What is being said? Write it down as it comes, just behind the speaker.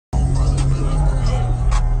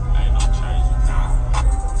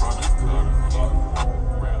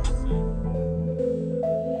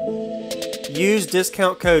Use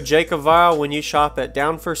discount code JACOBVILE when you shop at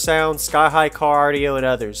Down for Sound, Sky High Car Audio, and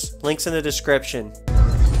others. Links in the description.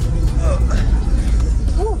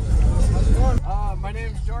 My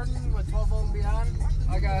name's Jordan with 12 Volt and Beyond.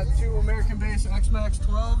 I got two American-based Xmaxxx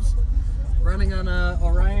 12s running on a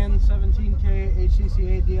Orion 17K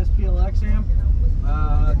HCCA DSP-LX amp.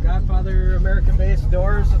 Godfather American-based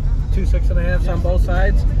doors, 2 6.5s on both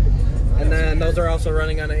sides. And then those are also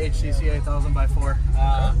running on a HCCA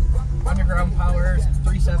 1000x4. Underground power,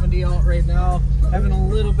 370 out right now. Having a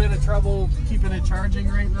little bit of trouble keeping it charging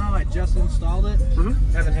right now. I just installed it.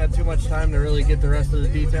 Haven't had too much time to really get the rest of the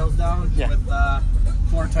details down. Yeah. With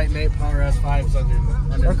 4 Titan 8 Power S5s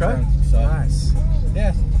under the front. So, nice.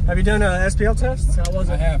 Yeah. Have you done an SPL test? How was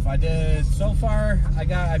it? I have. I did so far.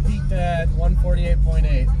 I peaked at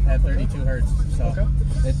 148.8 at 32 hertz. So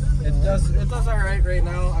it does all right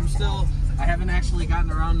now. I haven't actually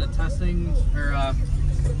gotten around to testing or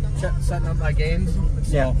setting up my gains.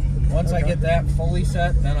 So once I get that fully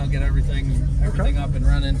set, then I'll get everything up and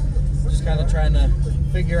running. Just kind of trying to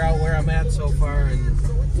figure out where I'm at so far, and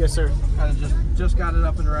yes, sir. Kind of just got it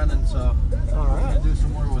up and running. So all right, I'm gonna do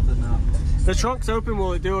some more with it now. The trunk's open.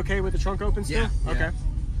 Will it do okay with the trunk open still? Yeah. Okay.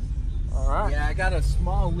 All right. Yeah, I got a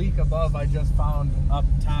small leak above. I just found up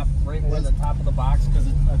top, right where the top of the box, because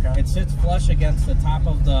it sits flush against the top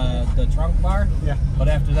of the trunk bar. Yeah. But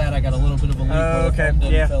after that, I got a little bit of a leak where the foam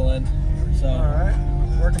didn't fill in. So. All right.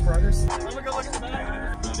 Work in progress. Let me go look at the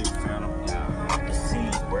back.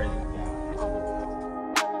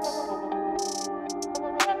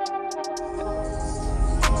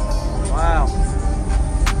 Wow.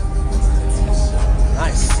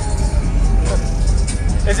 Nice.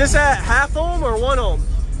 Is this at half ohm or 1 ohm?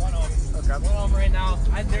 1 ohm. Okay. 1 ohm right now.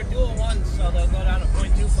 They're dual ones, so they'll go down to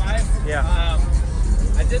 0.25. Yeah.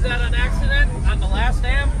 I did that on accident on the last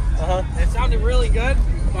amp. It sounded really good,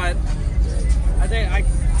 but I think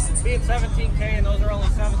being 17K and those are only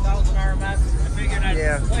 7,000 RMS, I figured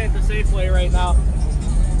I'd play it the safe way right now.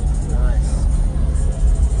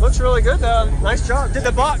 Nice. Looks really good though. Nice job. Did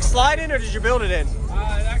the box slide in or did you build it in? It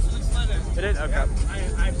actually slid in. It did? Okay. Yep.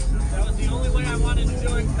 That was the only way I wanted to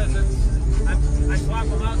do it because I swap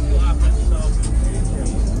them out too often. So.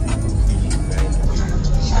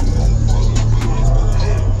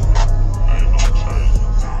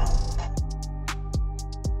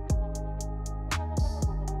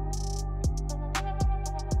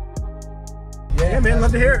 Yeah, man,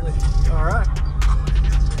 love to hear it. All right.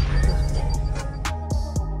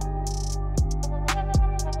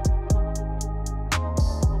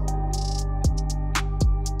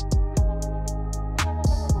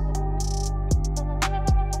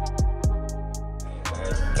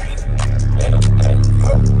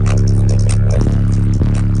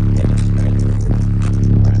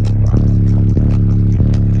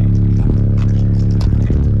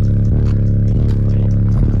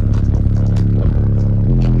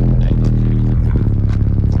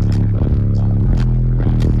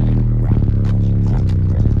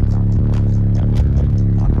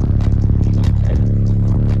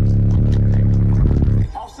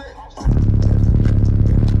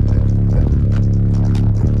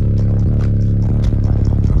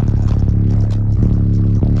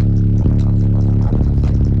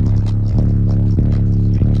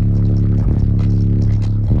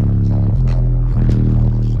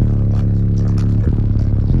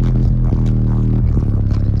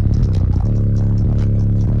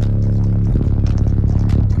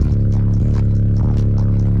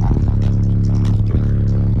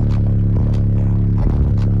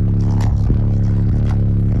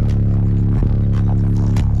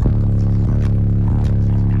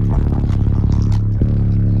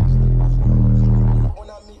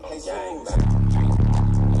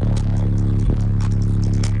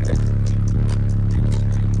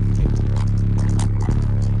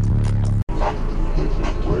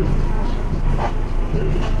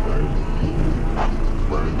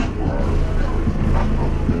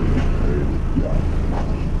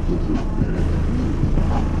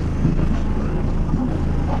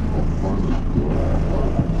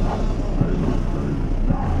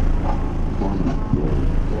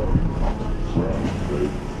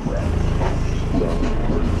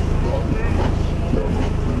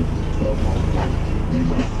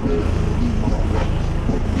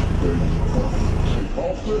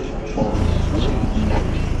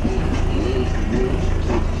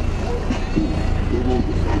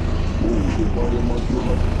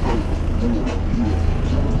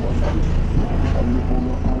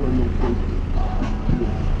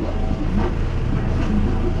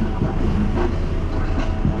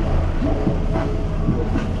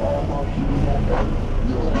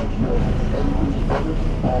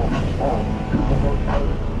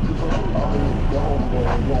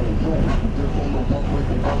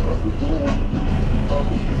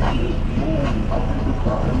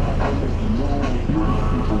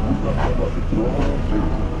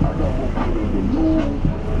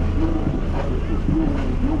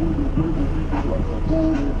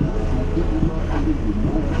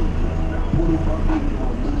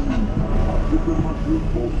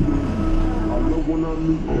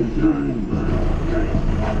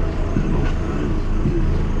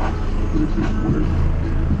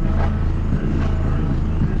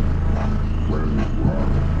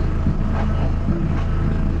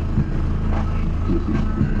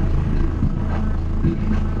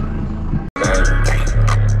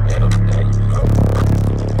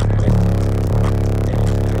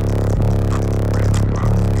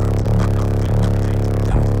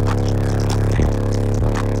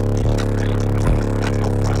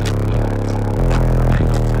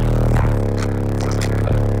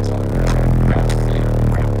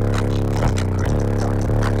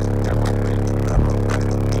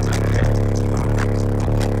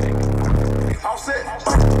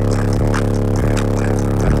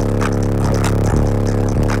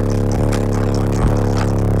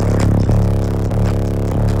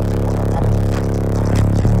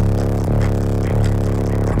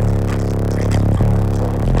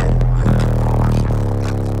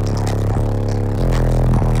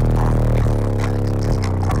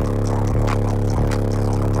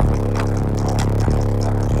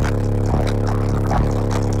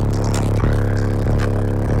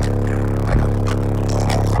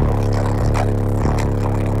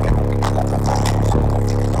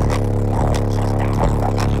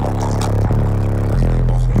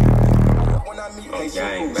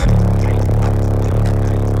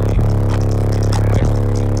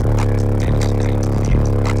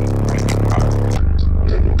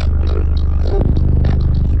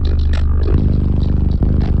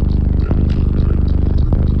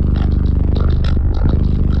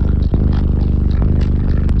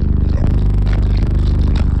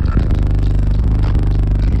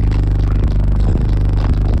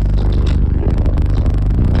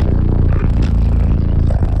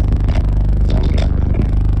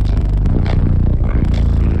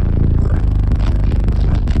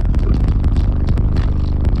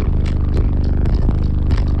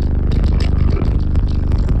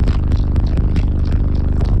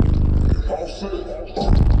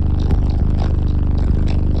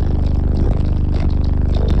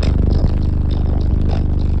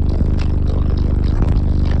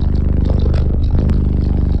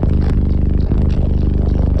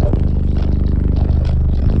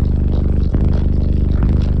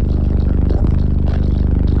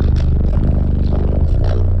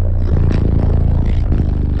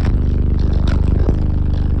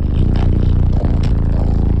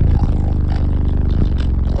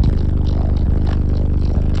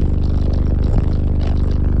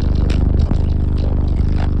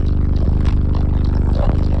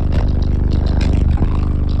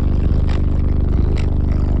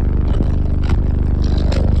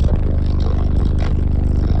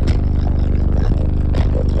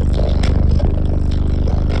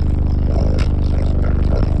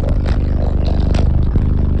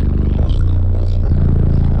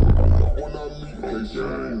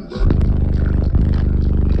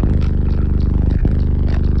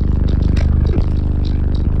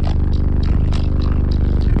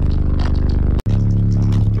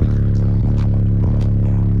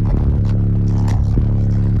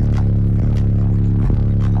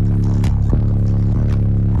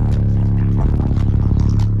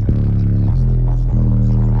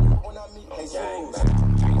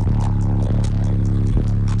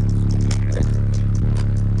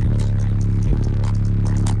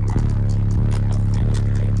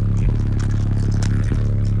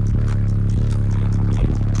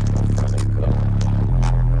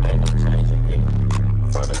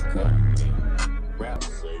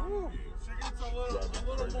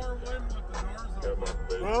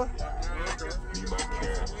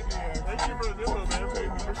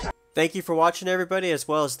 Thank you for watching, everybody, as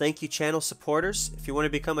well as thank you channel supporters. If you want to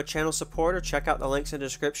become a channel supporter, check out the links in the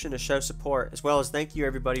description to show support, as well as thank you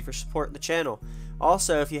everybody for supporting the channel.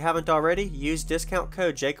 Also, if you haven't already, use discount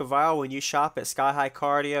code JACOBVILE when you shop at Sky High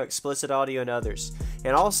Car Audio, Explicit Audio, and others.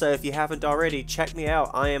 And also, if you haven't already, check me out.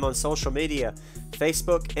 I am on social media,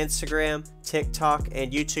 Facebook, Instagram, TikTok,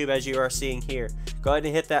 and YouTube, as you are seeing here. Go ahead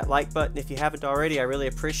and hit that like button if you haven't already. I really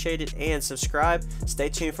appreciate it. And subscribe. Stay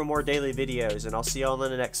tuned for more daily videos, and I'll see y'all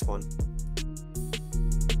in the next one.